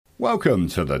Welcome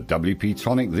to the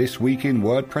WP-Tonic This Week in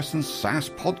WordPress and SaaS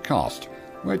podcast,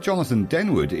 where Jonathan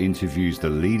Denwood interviews the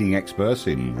leading experts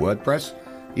in WordPress,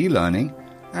 e-learning,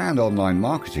 and online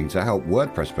marketing to help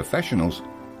WordPress professionals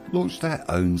launch their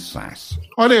own SaaS.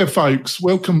 Hi there, folks.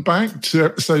 Welcome back to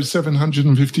episode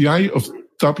 758 of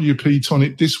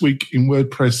WP-Tonic This Week in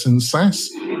WordPress and SaaS.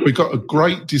 We've got a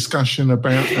great discussion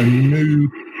about a new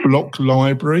block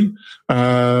library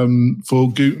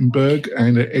for Gutenberg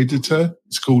and an editor.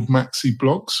 It's called Maxi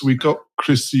Blocks. We've got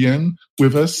Christiaan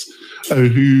with us,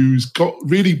 who's got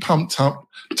really pumped up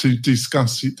to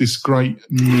discuss this great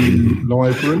new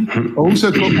library. I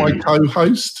also got my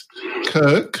co-host,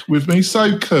 Kirk, with me.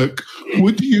 So, Kirk,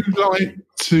 would you like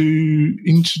to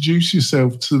introduce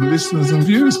yourself to the listeners and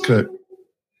viewers, Kirk?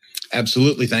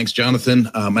 Absolutely. Thanks, Jonathan.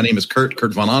 My name is Kurt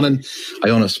Van Anen. I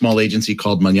own a small agency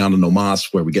called Mañana No Mas,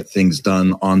 where we get things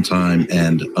done on time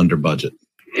and under budget.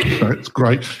 That's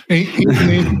great.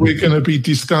 We're going to be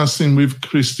discussing with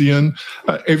Christiaan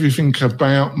everything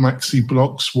about Maxi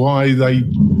Blocks, why they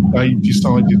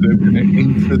decided they're going to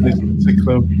enter this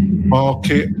particular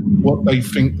market, what they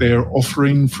think they're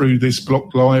offering through this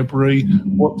block library,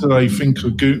 what do they think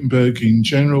of Gutenberg in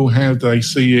general, how they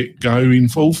see it going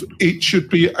forth. It should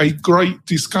be a great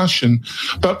discussion.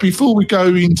 But before we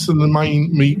go into the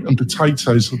main meat and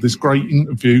potatoes of this great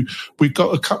interview, we've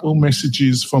got a couple of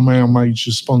messages from our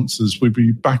major sponsors. We'll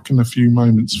be back in a few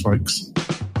moments, folks.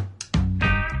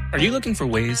 Are you looking for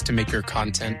ways to make your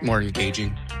content more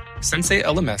engaging? Sensei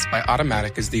LMS by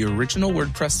Automatic is the original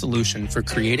WordPress solution for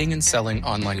creating and selling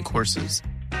online courses.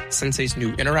 Sensei's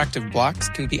new interactive blocks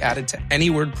can be added to any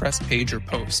WordPress page or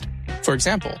post. For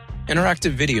example,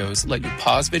 interactive videos let you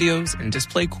pause videos and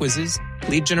display quizzes,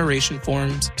 lead generation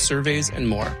forms, surveys, and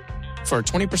more. For a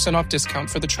 20% off discount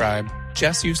for the tribe,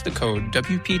 just use the code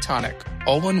WP-Tonic,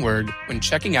 all one word, when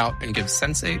checking out and give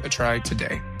Sensei a try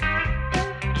today.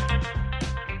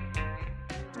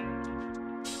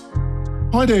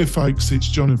 Hi there, folks. It's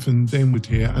Jonathan Denwood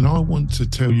here, and I want to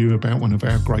tell you about one of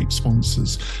our great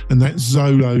sponsors, and that's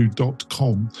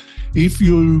Zolo.com. If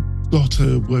you've got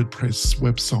a WordPress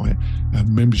website, a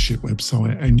membership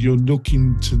website, and you're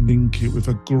looking to link it with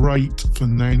a great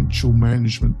financial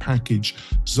management package,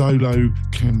 Zolo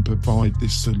can provide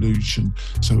this solution.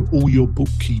 So all your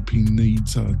bookkeeping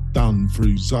needs are done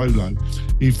through Zolo.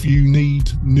 If you need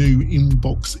new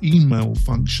inbox email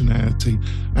functionality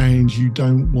and you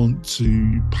don't want to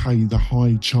pay the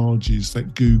high charges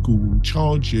that Google will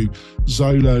charge you,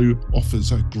 Zolo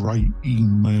offers a great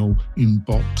email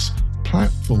inbox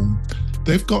platform.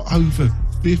 They've got over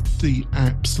 50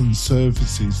 apps and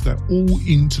services that all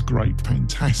integrate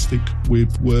fantastic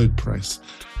with WordPress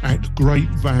at great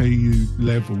value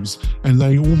levels, and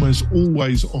they almost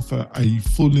always offer a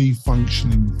fully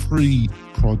functioning free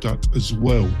product as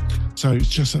well. So it's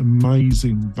just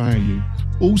amazing value.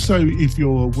 Also, if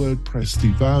you're a WordPress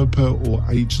developer or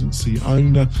agency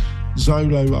owner,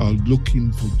 Zolo are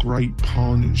looking for great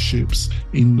partnerships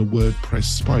in the WordPress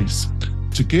space.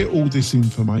 To get all this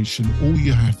information, all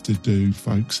you have to do,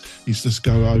 folks, is just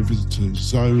go over to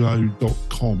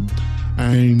Zolo.com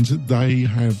and they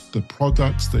have the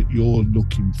products that you're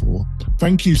looking for.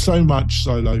 Thank you so much,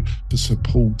 Zolo, for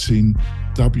supporting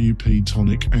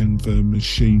WP-Tonic and the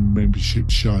Machine membership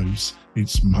shows.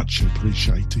 It's much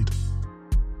appreciated.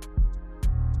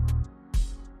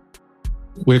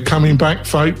 We're coming back,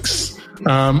 folks.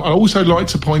 I also like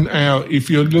to point out, if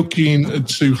you're looking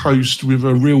to host with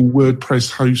a real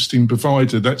WordPress hosting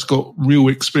provider that's got real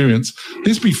experience,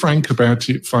 let's be frank about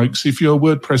it, folks. If you're a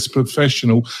WordPress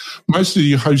professional, most of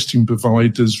your hosting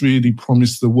providers really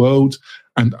promise the world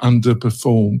and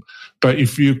underperform. But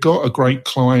if you've got a great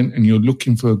client and you're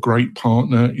looking for a great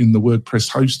partner in the WordPress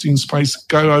hosting space,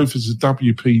 go over to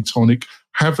WP-Tonic,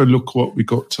 have a look what we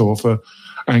got to offer,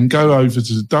 and go over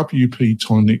to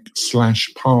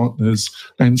WP-Tonic/partners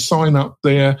and sign up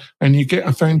there, and you get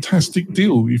a fantastic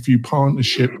deal if you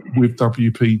partnership with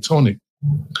WP-Tonic.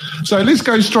 So let's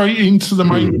go straight into the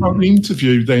main part of the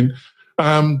interview then.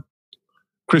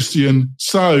 Christiaan,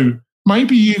 so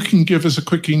maybe you can give us a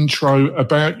quick intro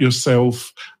about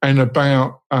yourself and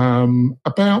about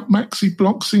Maxi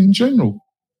Blocks in general.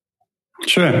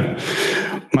 Sure.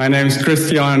 My name is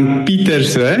Christiaan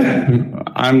Pieterse.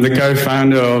 I'm the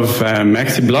co-founder of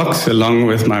Maxi Blocks along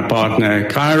with my partner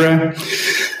Kyra.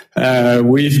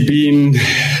 We've been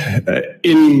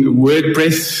in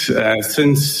WordPress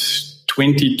since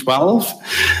 2012.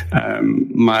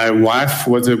 My wife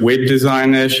was a web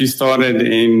designer. She started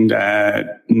in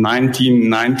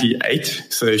 1998,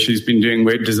 so she's been doing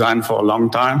web design for a long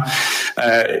time.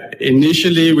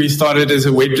 Initially, we started as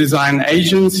a web design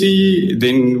agency.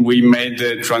 Then we made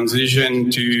the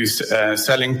transition to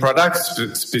selling products,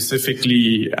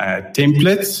 specifically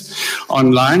templates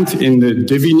online in the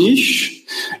Divi niche.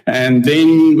 And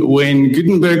then when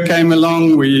Gutenberg came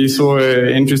along, we saw an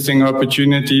interesting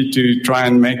opportunity to try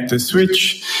and make the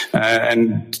switch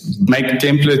and make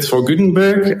templates for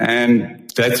Gutenberg. And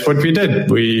that's what we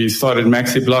did. We started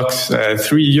MaxiBlocks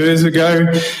 3 years ago,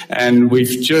 and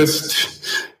we've just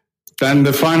done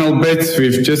the final bits.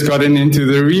 We've just gotten into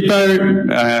the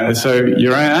repo. So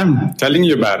here I am telling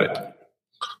you about it.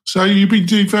 So you've been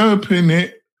developing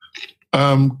it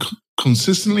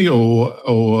consistently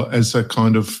or as a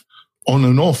kind of on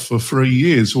and off for 3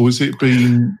 years, or has it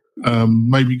been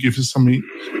maybe give us some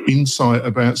insight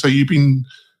about, so you've been,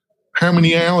 how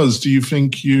many hours do you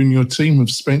think you and your team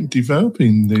have spent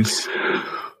developing this?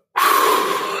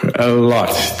 A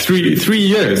lot. 3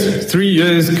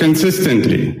 years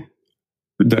consistently.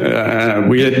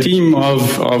 We're a team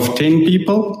of 10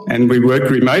 people, and we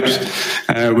work remote.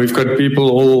 We've got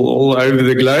people all over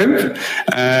the globe,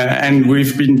 and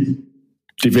we've been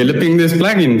developing this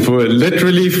plugin for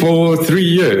 3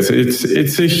 years.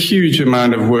 It's a huge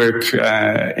amount of work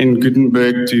in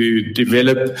Gutenberg to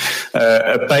develop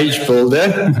a page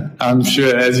builder, I'm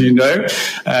sure, as you know.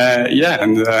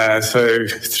 So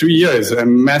 3 years, a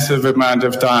massive amount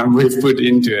of time we've put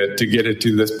into it to get it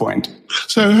to this point.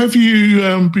 So have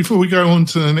you, before we go on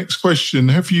to the next question,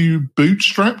 have you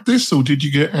bootstrapped this, or did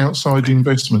you get outside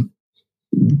investment?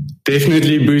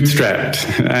 Definitely bootstrapped.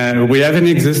 We have an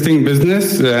existing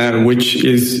business which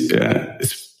is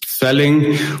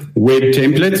selling web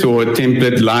templates or a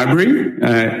template library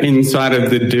inside of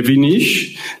the Divi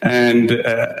niche. And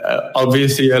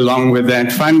obviously, along with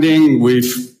that funding,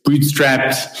 we've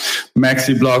bootstrapped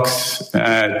MaxiBlocks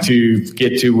to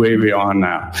get to where we are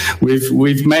now.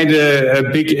 We've made a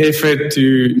big effort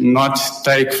to not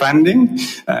take funding.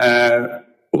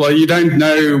 Well, you don't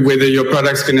know whether your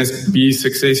product's going to be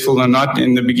successful or not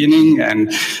in the beginning,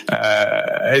 and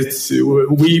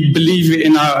we believe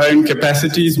in our own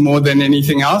capacities more than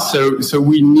anything else. So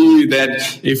we knew that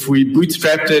if we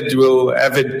bootstrapped it, we'll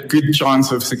have a good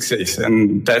chance of success,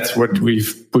 and that's what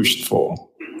we've pushed for.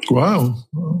 Wow,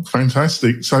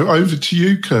 fantastic! So over to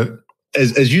you, Kurt.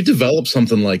 As you develop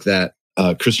something like that,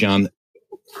 Christiaan,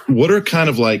 what are kind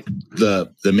of like the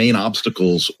main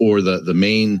obstacles or the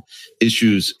main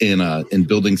issues in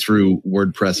building through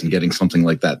WordPress and getting something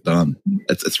like that done?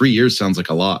 3 years sounds like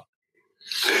a lot.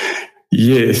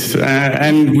 Yes,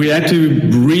 and we had to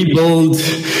rebuild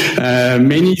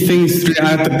many things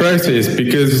throughout the process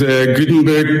because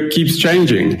Gutenberg keeps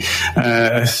changing.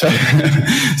 So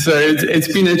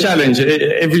it's been a challenge.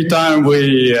 Every time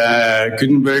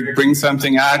Gutenberg brings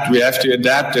something out, we have to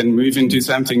adapt and move into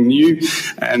something new.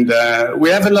 And we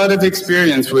have a lot of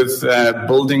experience with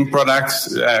building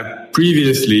products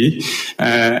previously,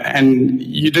 and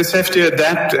you just have to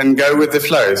adapt and go with the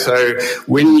flow. So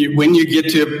when you get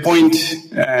to a point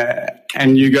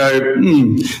and you go,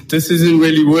 this isn't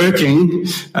really working,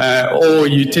 or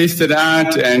you test it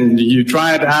out and you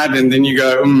try it out and then you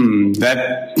go,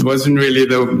 that wasn't really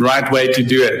the right way to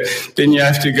do it. Then you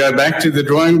have to go back to the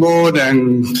drawing board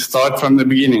and start from the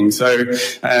beginning. So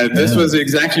this was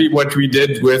exactly what we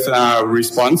did with our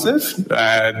responsive.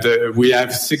 We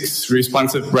have 6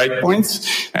 responsive breakpoints,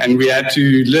 and we had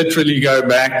to literally go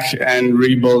back and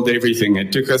rebuild everything.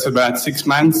 It took us about 6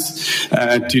 months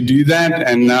to do that,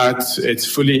 and now it's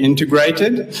fully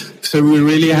integrated. So we're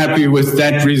really happy with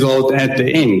that result at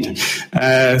the end.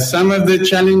 Some of the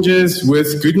challenges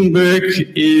with Gutenberg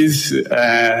is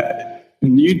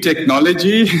new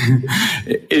technology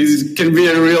can be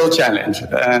a real challenge.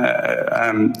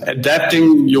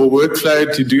 Adapting your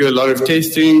workflow to do a lot of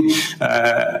testing,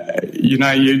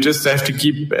 you just have to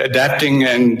keep adapting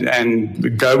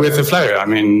and go with the flow. I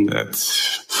mean,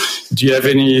 do you have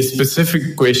any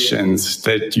specific questions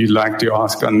that you'd like to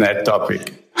ask on that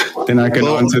topic? Then I can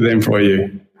answer them for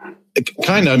you.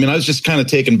 Kind of. I mean, I was just kind of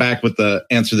taken back with the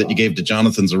answer that you gave to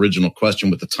Jonathan's original question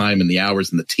with the time and the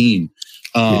hours and the team.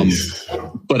 Yes.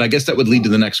 But I guess that would lead to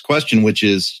the next question, which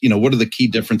is, what are the key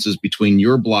differences between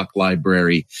your block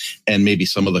library and maybe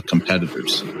some of the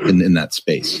competitors in that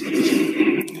space?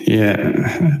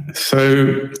 Yeah.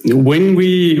 So when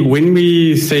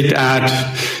we set out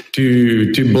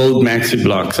to build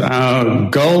MaxiBlocks, our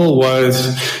goal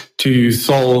was to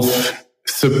solve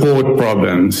support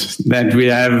problems that we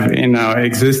have in our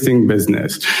existing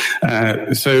business.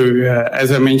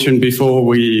 As I mentioned before,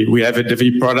 we have a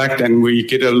Divi product and we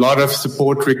get a lot of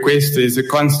support requests. There's a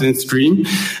constant stream,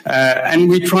 and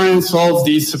we try and solve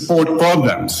these support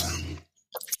problems.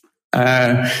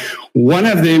 One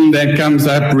of them that comes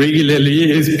up regularly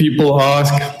is people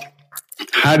ask,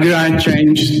 how do I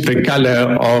change the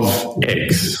color of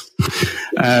X?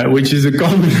 Which is a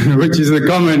common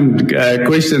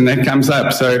question that comes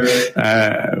up. So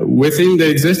within the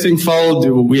existing fold,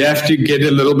 we have to get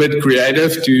a little bit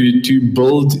creative to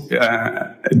build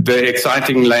the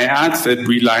exciting layouts that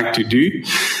we like to do,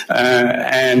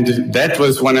 and that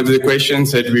was one of the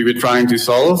questions that we were trying to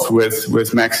solve with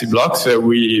MaxiBlock. So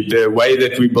the way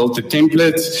that we built the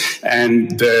templates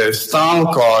and the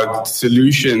style card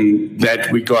solution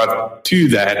that we got to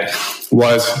that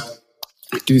was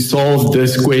to solve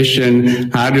this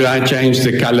question, how do I change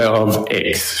the color of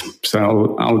X?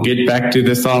 So I'll get back to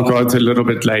the style cards a little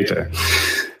bit later.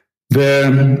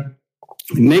 The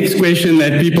next question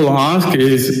that people ask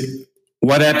is,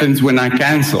 what happens when I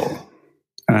cancel?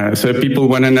 So people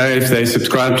want to know, if they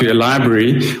subscribe to a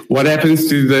library, what happens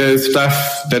to the stuff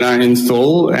that I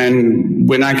install and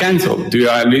when I cancel? Do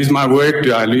I lose my work?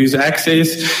 Do I lose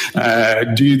access?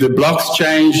 Do the blocks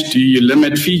change? Do you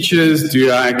limit features?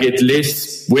 Do I get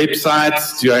less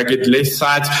websites? Do I get less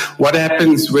sites? What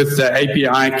happens with the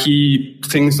API key?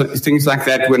 Things like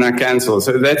that when I cancel.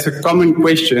 So that's a common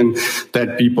question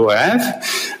that people have.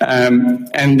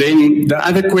 And then the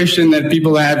other question that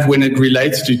people have when it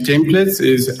relates to templates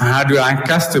is, how do I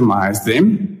customize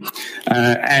them?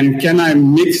 And can I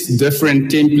mix different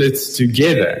templates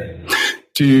together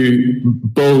to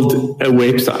build a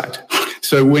website?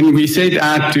 So when we set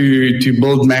out to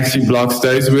build MaxiBlocks,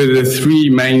 those were the three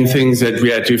main things that we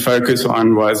had to focus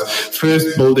on. Was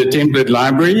first, build a template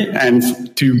library, and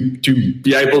to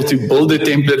be able to build a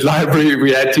template library,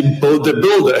 we had to build the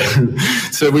builder.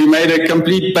 So we made a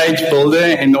complete page builder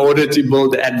in order to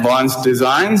build advanced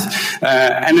designs,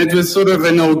 and it was sort of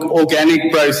an organic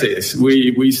process.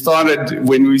 When we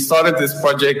started this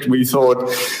project, we thought,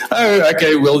 oh,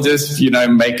 okay, we'll just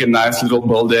make a nice little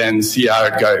builder and see how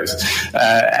it goes.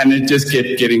 And it just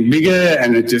kept getting bigger,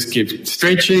 and it just kept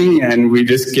stretching, and we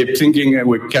just kept thinking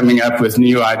we're coming up with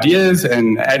new ideas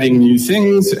and adding new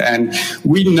things. And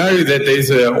we know that there's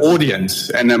an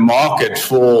audience and a market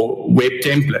for web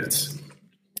templates.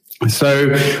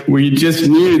 So we just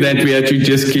knew that we had to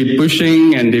just keep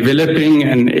pushing and developing,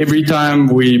 and every time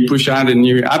we push out a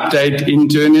new update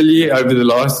internally over the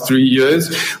last 3 years,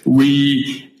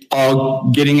 we are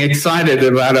getting excited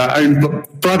about our own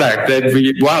product,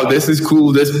 that wow, this is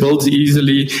cool, this builds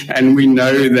easily, and we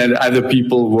know that other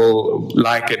people will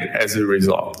like it as a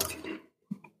result.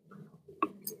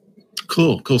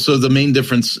 Cool. So the main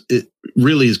difference, it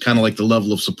really is kind of like the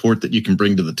level of support that you can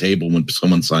bring to the table when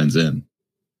someone signs in.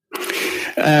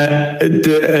 Let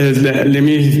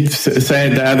me say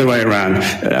it the other way around.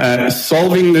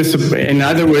 In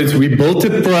other words, we built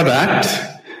a product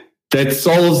that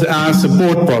solves our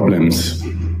support problems.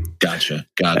 Gotcha.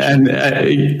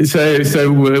 And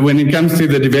so when it comes to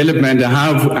the development,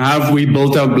 how have we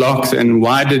built our blocks and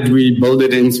why did we build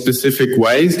it in specific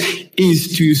ways,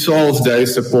 is to solve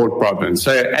those support problems.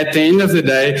 So at the end of the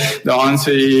day, the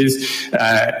answer is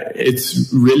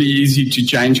it's really easy to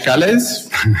change colors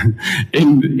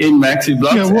in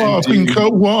MaxiBlocks. Yeah,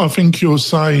 what I think you're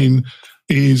saying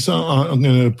is, I'm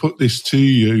going to put this to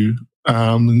you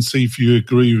and see if you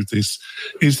agree with this,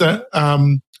 is that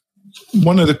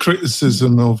one of the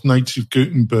criticism of native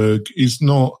Gutenberg is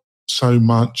not so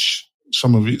much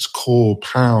some of its core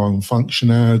power and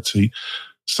functionality.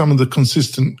 Some of the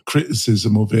consistent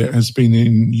criticism of it has been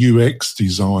in UX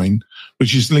design,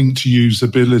 which is linked to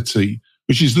usability,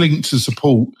 which is linked to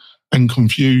support and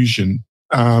confusion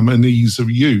and ease of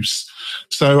use.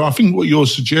 So I think what you're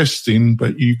suggesting,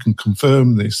 but you can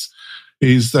confirm this,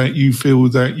 is that you feel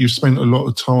that you've spent a lot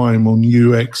of time on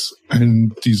UX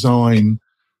and design,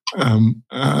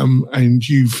 and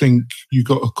you think you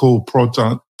got a core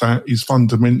product that is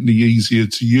fundamentally easier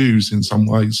to use in some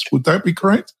ways. Would that be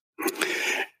correct?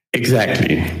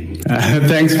 Exactly.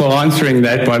 Thanks for answering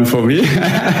that one for me.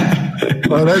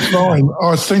 Well, that's fine.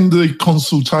 I'll send the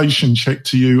consultation check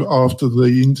to you after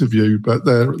the interview, but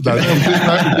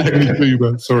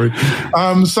sorry.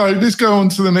 So let's go on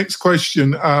to the next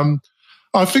question.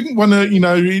 I think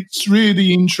it's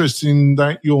really interesting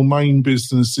that your main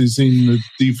business is in the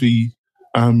Divi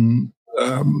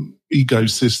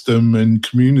ecosystem and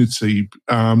community.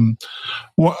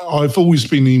 What I've always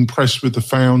been impressed with the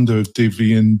founder of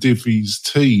Divi and Divi's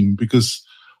team, because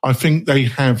I think they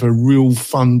have a real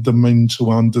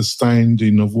fundamental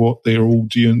understanding of what their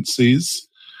audience is.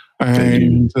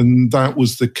 And that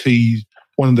was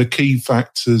one of the key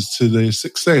factors to their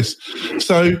success.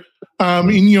 So,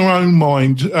 in your own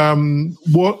mind,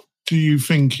 what do you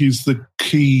think is the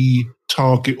key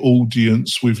target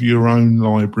audience with your own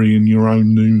library and your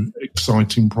own new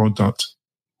exciting product?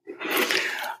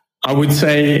 I would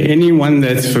say anyone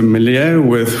that's familiar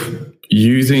with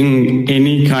using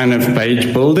any kind of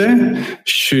page builder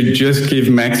should just give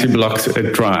MaxiBlocks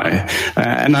a try.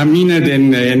 And I mean it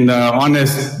in the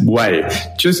honest way.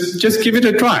 Just give it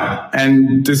a try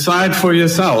and decide for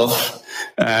yourself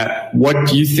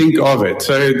what you think of it.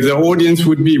 So the audience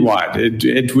would be wide.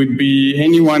 It would be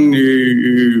anyone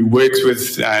who works with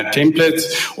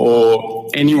templates, or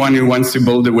anyone who wants to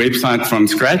build a website from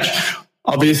scratch.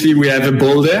 Obviously, we have a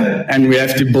builder and we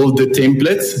have to build the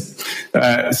templates.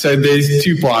 So there's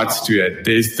two parts to it.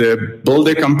 There's the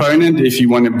builder component, if you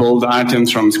want to build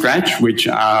items from scratch, which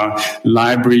our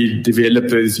library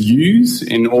developers use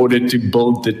in order to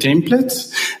build the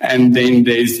templates. And then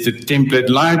there's the template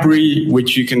library,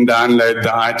 which you can download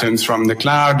the items from the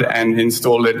cloud and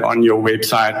install it on your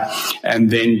website,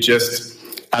 and then just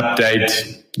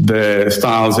update the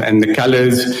styles and the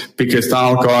colors, pick a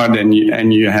style card, and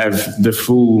you have the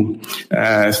full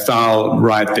style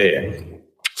right there.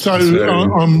 So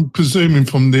I'm presuming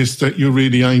from this that you're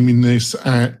really aiming this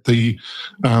at the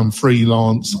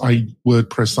freelance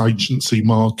WordPress agency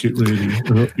market,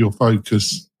 really, your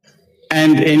focus.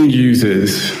 And end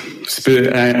users.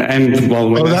 And well,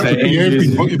 when I say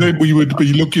everybody, then we would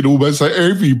be looking almost at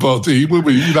everybody, wouldn't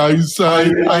we? You know, so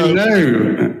I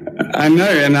know,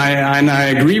 and I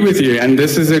agree with you. And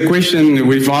this is a question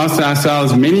we've asked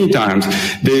ourselves many times.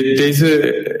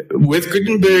 With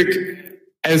Gutenberg,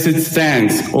 as it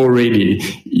stands already,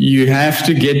 you have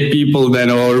to get people that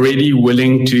are already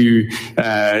willing to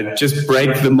just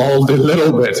break the mold a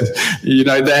little bit. You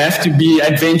know, they have to be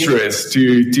adventurous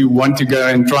to want to go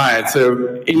and try it.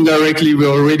 So indirectly, we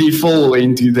already fall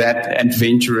into that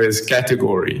adventurous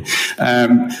category.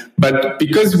 But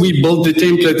because we build the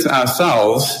templates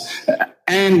ourselves,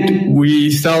 and we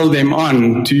sell them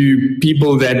on to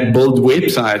people that build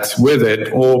websites with it,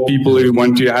 or people who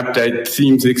want to update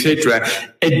themes, etc.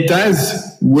 It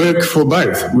does work for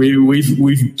both.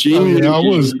 We've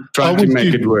genuinely tried to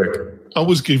make it work. I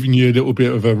was giving you a little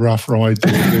bit of a rough ride.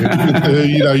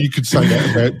 You know, you could say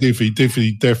that about Divi.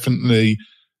 Divi definitely,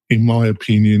 in my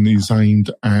opinion, is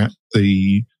aimed at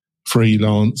the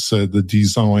freelancer, the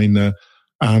designer.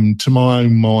 To my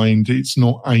own mind, it's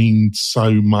not aimed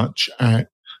so much at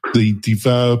the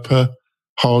developer,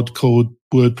 hardcore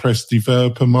WordPress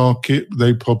developer market.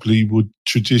 They probably would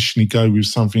traditionally go with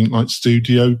something like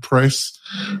Studio Press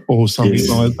or something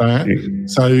like that.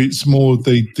 So it's more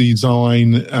the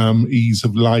design, ease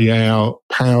of layout,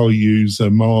 power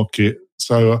user market.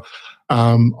 So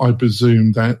I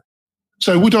presume that.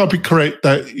 So would I be correct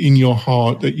that in your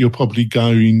heart that you're probably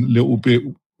going a little bit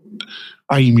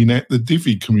aiming at the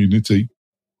Divi community?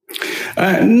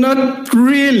 Not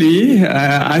really.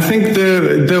 I think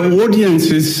the audience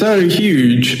is so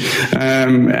huge,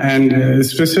 and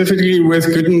specifically with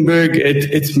Gutenberg,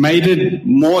 it's made it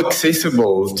more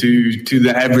accessible to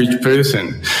the average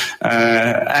person.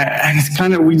 And it's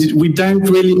kind of we don't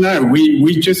really know.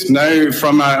 We just know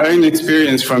from our own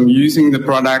experience from using the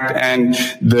product and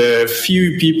the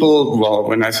few people. Well,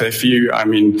 when I say few, I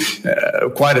mean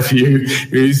quite a few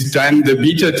who's done the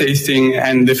beta testing,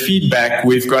 and the feedback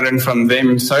we've gotten from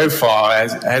them so far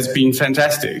has been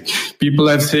fantastic. People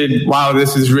have said, wow,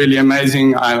 this is really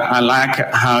amazing. I like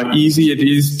how easy it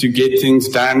is to get things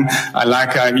done. I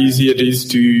like how easy it is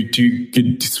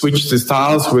to switch the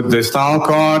styles with the style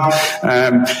card.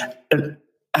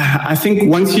 I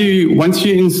think once you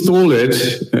install it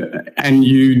and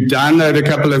you download a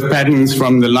couple of patterns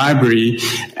from the library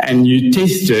and you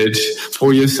test it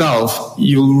for yourself,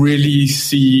 you'll really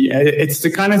see it's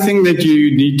the kind of thing that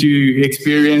you need to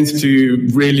experience to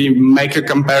really make a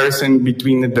comparison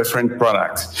between the different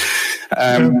products.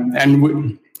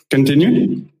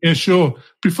 Continue? Yeah, sure.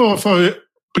 Before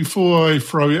I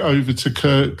throw it over to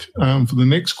Kirk for the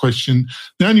next question,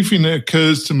 the only thing that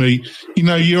occurs to me, you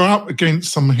know, you're up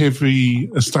against some heavy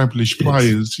established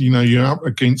players. You know, you're up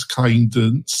against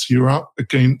Cadence, you're up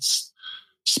against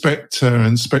Spectre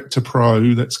and Spectre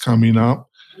Pro that's coming up.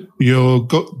 You've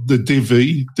got the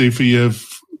Divi have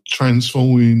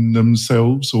transforming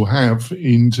themselves or have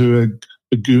into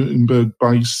a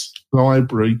Gutenberg-based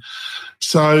library.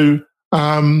 So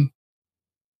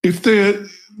if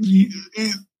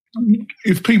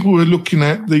people were looking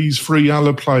at these three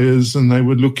other players and they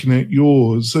were looking at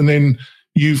yours, and then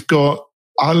you've got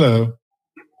other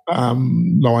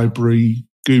library,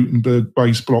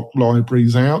 Gutenberg-based block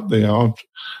libraries out there.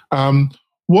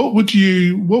 What would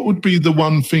be the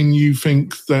one thing you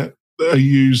think that a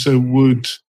user would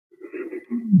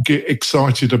get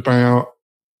excited about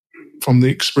from the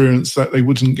experience that they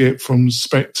wouldn't get from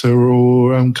Spectre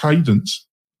or Cadence?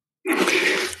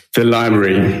 The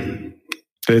library.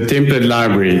 The template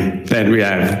library that we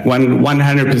have,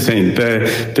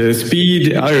 100%. The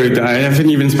speed, I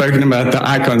haven't even spoken about the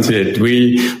icons yet.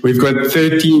 We've got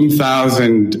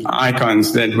 13,000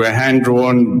 icons that were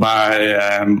hand-drawn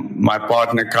by my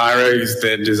partner, Cairo, is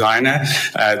the designer.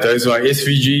 Those are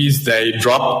SVGs. They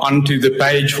drop onto the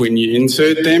page when you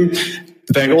insert them.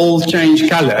 They all change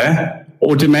color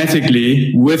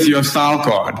automatically with your style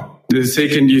card the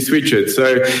second you switch it.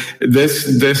 So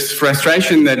this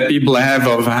frustration that people have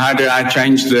of how do I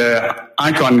change the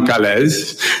icon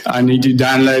colors? I need to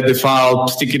download the file,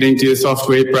 stick it into a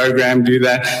software program, do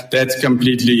that. That's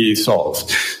completely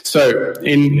solved. So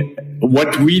in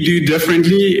what we do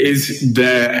differently is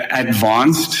the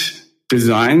advanced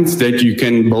designs that you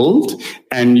can build,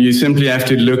 and you simply have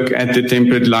to look at the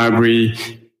template library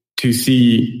to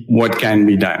see what can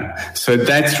be done. So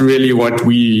that's really what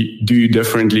we do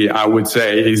differently, I would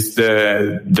say, is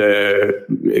the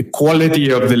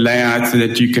quality of the layouts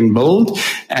that you can build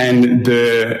and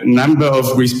the number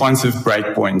of responsive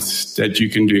breakpoints that you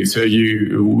can do. So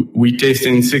we test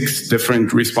in 6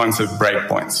 different responsive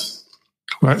breakpoints.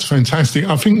 That's fantastic.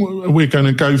 I think we're going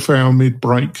to go for our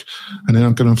mid-break, and then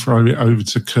I'm going to throw it over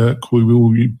to Kirk. We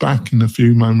will be back in a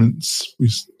few moments.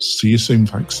 We'll see you soon,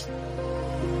 folks.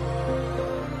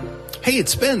 Hey,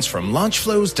 it's Spence from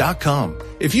launchflows.com.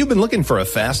 If you've been looking for a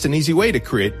fast and easy way to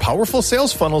create powerful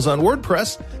sales funnels on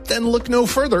WordPress, then look no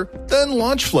further than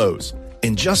LaunchFlows.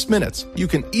 In just minutes, you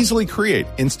can easily create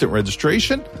instant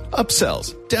registration,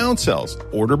 upsells, downsells,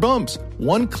 order bumps,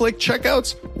 one-click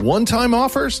checkouts, one-time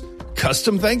offers,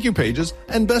 custom thank you pages,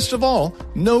 and best of all,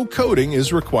 no coding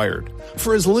is required.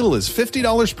 For as little as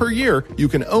 $50 per year, you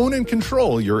can own and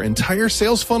control your entire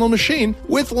sales funnel machine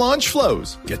with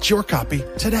LaunchFlows. Get your copy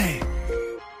today.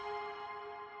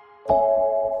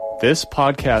 This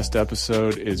podcast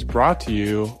episode is brought to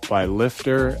you by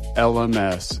Lifter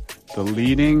LMS, the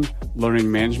leading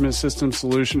learning management system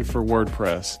solution for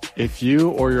WordPress. If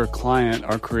you or your client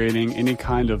are creating any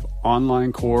kind of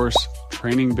online course,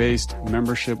 training-based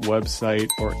membership website,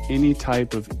 or any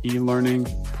type of e-learning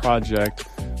project,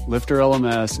 Lifter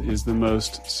LMS is the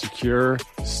most secure,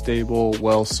 stable,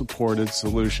 well-supported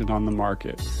solution on the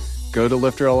market. Go to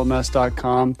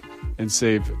lifterlms.com and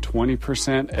save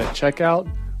 20% at checkout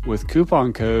with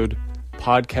coupon code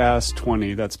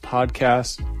podcast20. That's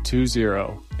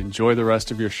podcast20. Enjoy the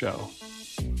rest of your show.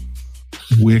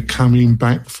 We're coming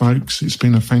back, folks. It's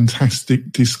been a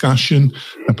fantastic discussion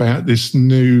about this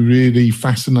new, really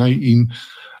fascinating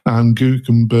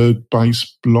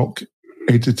Gutenberg-based block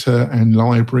editor and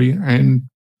library and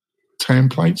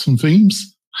templates and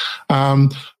themes.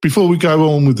 Before we go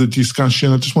on with the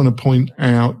discussion, I just want to point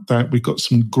out that we've got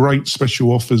some great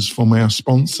special offers from our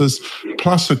sponsors,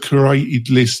 plus a curated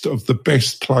list of the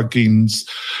best plugins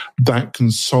that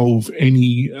can solve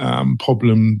any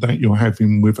problem that you're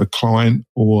having with a client,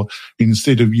 or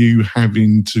instead of you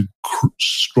having to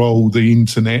scroll the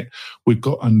internet, we've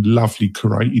got a lovely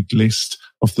curated list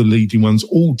of the leading ones,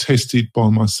 all tested by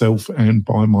myself and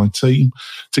by my team.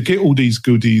 To get all these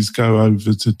goodies, go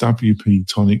over to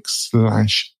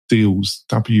WP-Tonic/deals,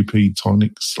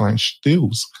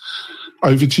 WP-Tonic/deals.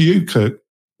 Over to you, Kurt.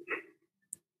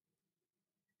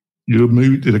 You're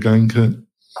muted again, Kurt.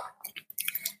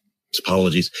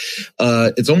 Apologies.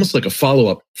 It's almost like a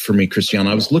follow-up for me, Christiaan.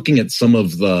 I was looking at some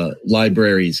of the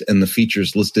libraries and the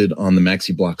features listed on the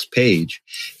MaxiBlocks page,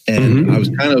 and I was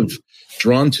kind of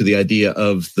drawn to the idea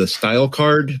of the style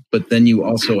card, but then you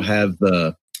also have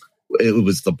the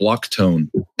block tone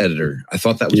editor. I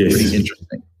thought that was pretty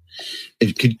interesting.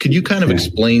 Could you kind of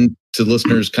explain to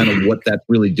listeners kind of what that's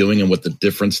really doing and what the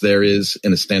difference there is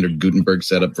in a standard Gutenberg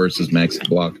setup versus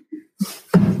MaxiBlock?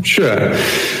 Sure.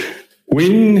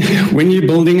 When you're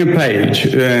building a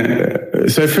page,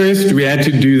 so first we had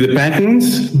to do the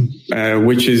patterns,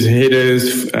 which is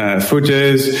headers,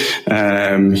 footers,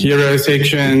 hero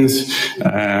sections,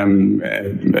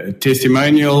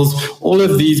 testimonials. All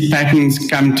of these patterns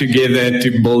come together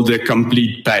to build a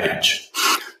complete page.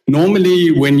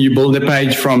 Normally, when you build a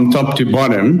page from top to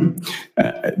bottom,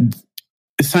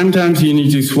 sometimes you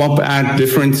need to swap out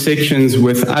different sections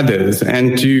with others,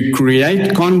 and to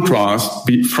create contrast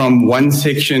from one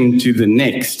section to the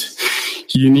next,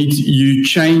 you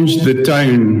change the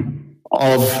tone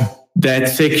of that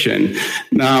section.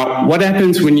 Now, what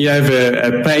happens when you have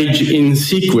a page in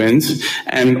sequence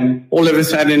and all of a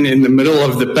sudden in the middle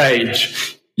of the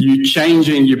page, you change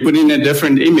and you put in a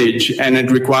different image and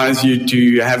it requires you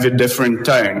to have a different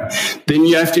tone. Then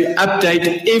you have to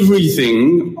update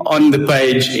everything on the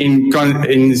page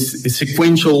in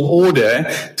sequential order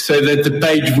so that the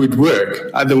page would work.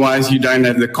 Otherwise, you don't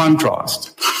have the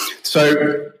contrast.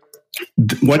 So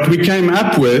what we came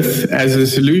up with as a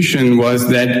solution was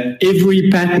that every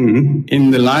pattern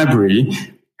in the library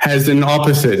has an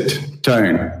opposite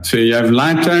tone. So you have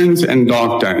light tones and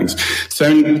dark tones.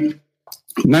 So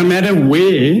no matter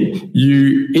where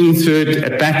you insert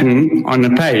a pattern on a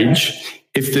page,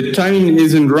 if the tone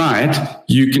isn't right,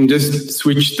 you can just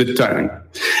switch the tone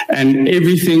and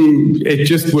everything, it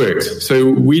just works.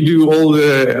 So we do all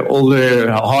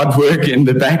the hard work in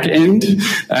the back end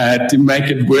to make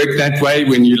it work that way.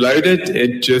 When you load it,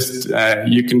 it just,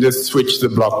 you can just switch the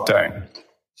block tone.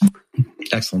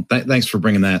 Excellent. Thanks for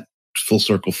bringing that full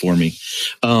circle for me.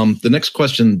 The next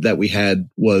question that we had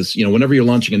was, whenever you're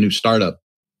launching a new startup,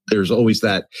 there's always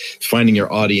that finding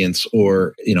your audience,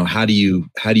 or, how do you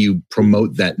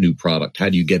promote that new product? How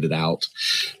do you get it out?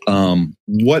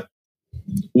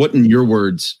 What in your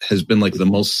words has been like the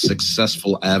most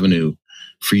successful avenue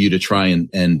for you to try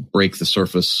and break the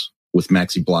surface with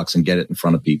Maxi Blocks and get it in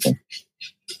front of people?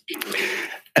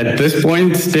 At this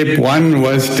point, step one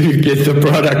was to get the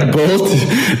product built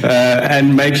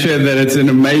and make sure that it's an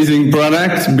amazing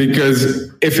product, because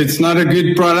if it's not a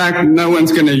good product, no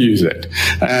one's going to use it.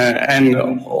 And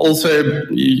also,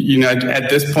 at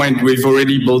this point, we've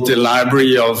already built a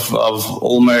library of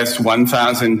almost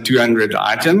 1,200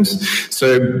 items.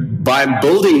 So by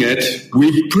building it,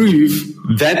 we prove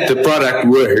that the product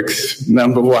works,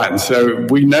 number one. So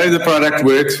we know the product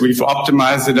works, we've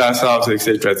optimized it ourselves,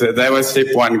 etc. So that was step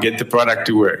one, get the product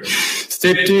to work.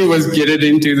 Step two was get it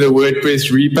into the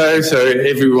WordPress repo so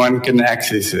everyone can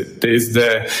access it. There's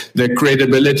the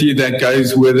credibility that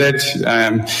goes with it.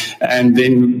 And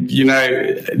then,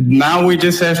 now we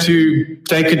just have to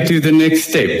take it to the next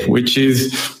step, which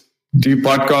is do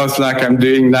podcasts like I'm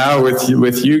doing now with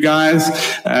you guys.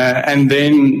 And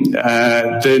then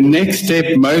the next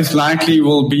step most likely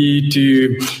will be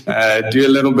to do a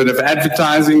little bit of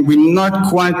advertising. We're not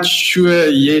quite sure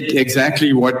yet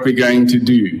exactly what we're going to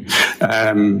do.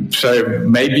 So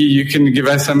maybe you can give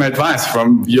us some advice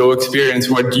from your experience.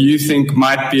 What do you think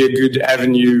might be a good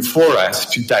avenue for us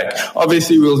to take?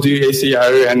 Obviously, we'll do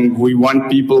SEO, and we want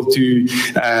people to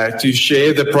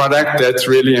share the product. That's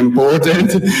really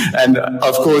important. And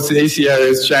of course, SEO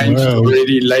has changed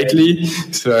already lately.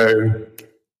 So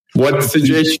what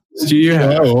suggestions do you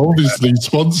have? Well, obviously,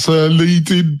 sponsor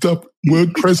leading the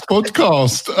WordPress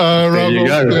podcast. There you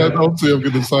go. Obviously, I'm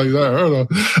going to say that,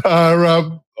 aren't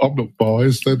I? I'm not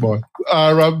biased, am I?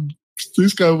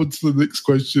 Let's go on to the next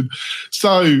question.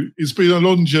 So it's been a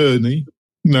long journey,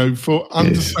 for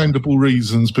understandable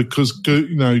reasons, because,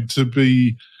 to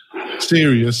be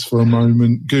serious for a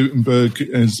moment, Gutenberg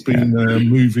has been a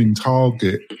moving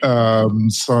target.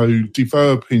 So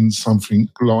developing something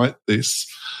like this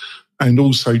and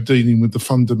also dealing with the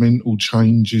fundamental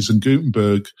changes in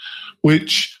Gutenberg,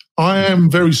 which I am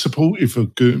very supportive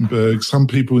of Gutenberg. Some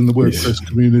people in the WordPress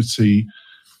community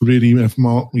really have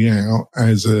marked me out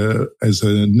as a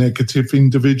negative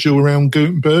individual around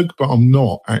Gutenberg, but I'm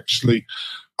not actually.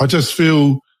 I just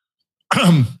feel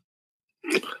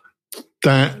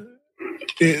that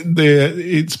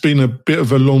it's been a bit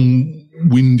of a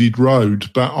long-winded road,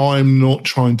 but I'm not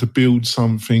trying to build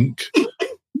something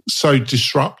so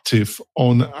disruptive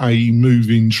on a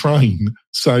moving train.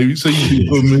 So it's easy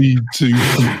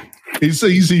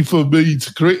for me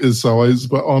to criticize,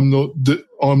 but I'm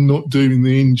not doing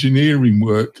the engineering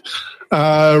work.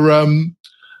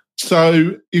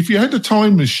 So if you had a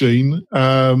time machine,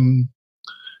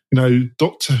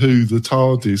 Doctor Who, the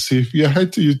TARDIS, if you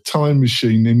had your time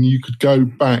machine and you could go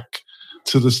back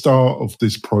to the start of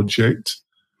this project,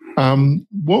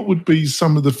 what would be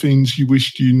some of the things you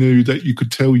wished you knew that you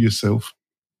could tell yourself?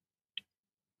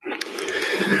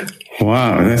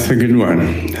 Wow, that's a good one.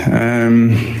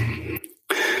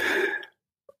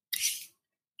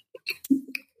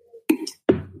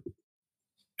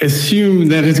 Assume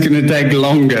that it's going to take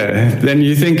longer than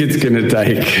you think it's going to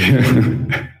take.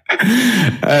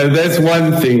 That's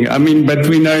one thing. But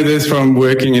we know this from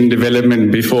working in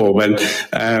development before. But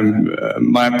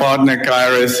my partner,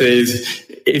 Kyra, says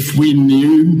if we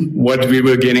knew what we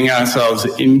were getting ourselves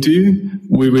into,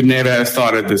 we would never have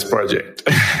started this project.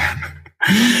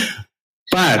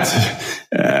 But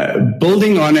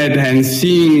building on it and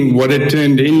seeing what it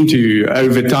turned into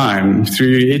over time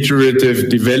through iterative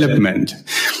development,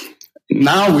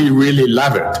 now we really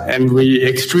love it, and we're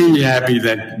extremely happy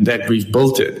that we've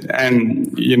built it.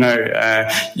 And you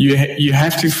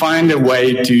have to find a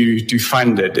way to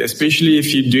fund it, especially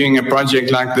if you're doing a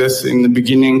project like this in the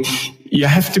beginning. You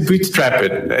have to bootstrap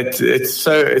it. It's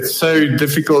so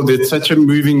difficult. It's such a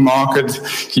moving market.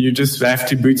 You just have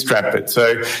to bootstrap it.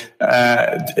 So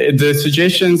the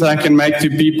suggestions I can make to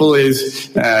people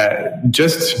is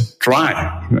just try.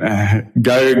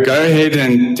 Go ahead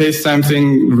and test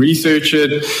something, research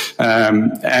it,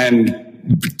 and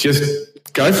just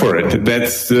go for it.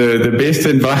 That's the best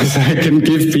advice I can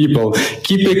give people.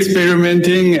 Keep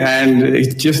experimenting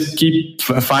and just keep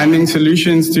finding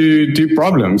solutions to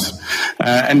problems,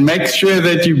 and make sure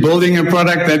that you're building a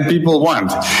product that people want.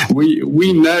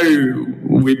 We know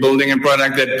we're building a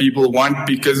product that people want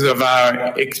because of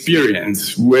our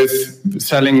experience with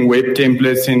selling web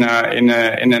templates in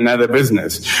another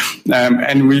business,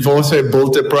 and we've also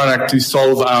built a product to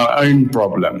solve our own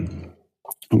problem,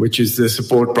 which is the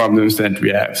support problems that we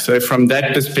have. So from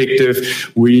that perspective,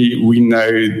 we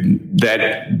know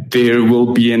that there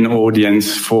will be an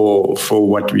audience for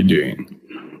what we're doing.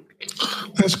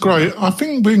 That's great. I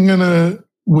think we're gonna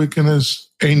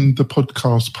end the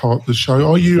podcast part of the show.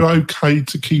 Are you okay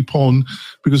to keep on?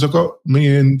 Because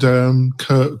me and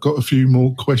Kurt got a few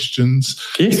more questions.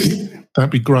 Yes. That'd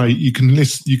be great. You can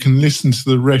listen to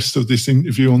the rest of this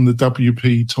interview on the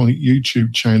WP-Tonic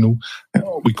YouTube channel.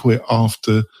 We call it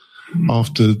after. Well,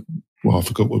 I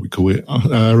forgot what we call it.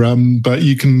 But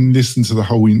you can listen to the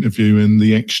whole interview and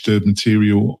the extra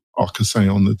material, like I say,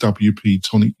 on the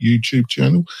WP-Tonic YouTube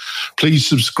channel. Please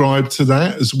subscribe to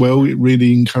that as well. It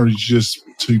really encourages us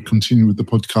to continue with the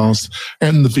podcast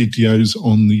and the videos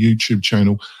on the YouTube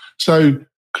channel. So,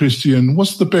 Christiaan,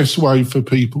 what's the best way for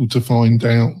people to find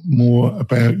out more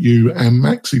about you and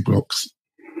MaxiBlocks?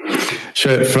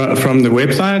 Sure. From the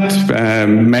website,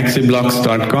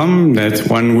 maxiblocks.com. That's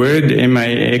one word,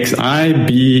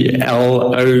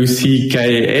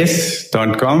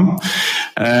 MaxiBlocks.com.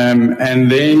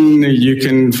 And then you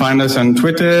can find us on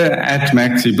Twitter at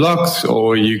MaxiBlocks,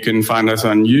 or you can find us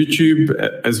on YouTube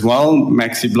as well,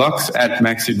 MaxiBlocks at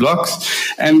MaxiBlocks.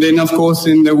 And then, of course,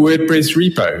 in the WordPress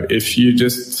repo, if you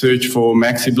just search for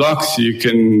MaxiBlocks, you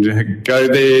can go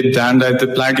there, download the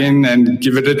plugin, and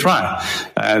give it a try.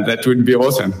 That would be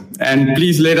awesome. And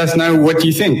please let us know what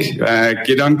you think.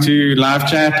 Get onto live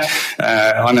chat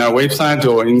on our website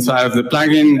or inside of the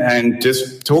plugin and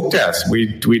just talk to us.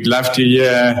 We'd love to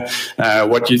hear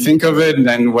what you think of it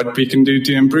and what we can do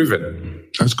to improve it.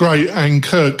 That's great. And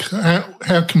Kirk,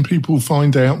 how can people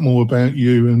find out more about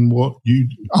you and what you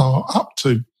are up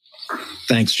to?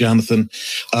 Thanks, Jonathan.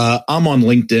 I'm on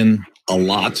LinkedIn a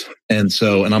lot. And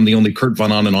I'm the only Kurt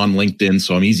Van Anen on LinkedIn,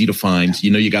 so I'm easy to find.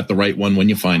 You got the right one when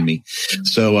you find me.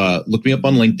 So look me up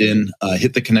on LinkedIn,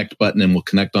 hit the connect button, and we'll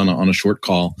connect on a short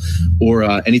call. Or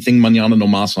anything Mañana No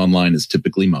Mas online is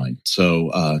typically mine.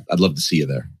 So I'd love to see you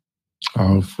there.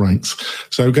 Oh, thanks.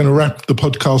 So we're going to wrap the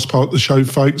podcast part of the show,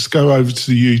 folks. Go over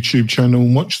to the YouTube channel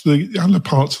and watch the other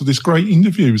parts of this great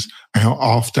interviews, our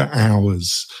after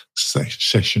hours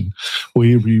session.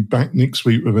 We'll be back next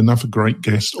week with another great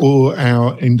guest, or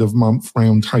our end of month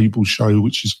round table show,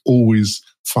 which is always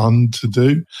fun to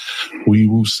do. We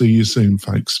will see you soon,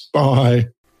 folks. Bye.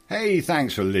 Hey,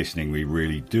 thanks for listening. We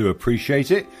really do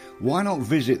appreciate it. Why not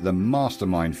visit the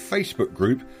Mastermind Facebook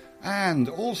group? And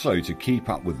also, to keep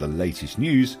up with the latest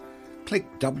news, click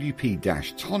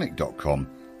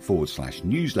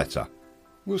wp-tonic.com/newsletter.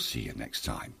 We'll see you next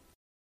time.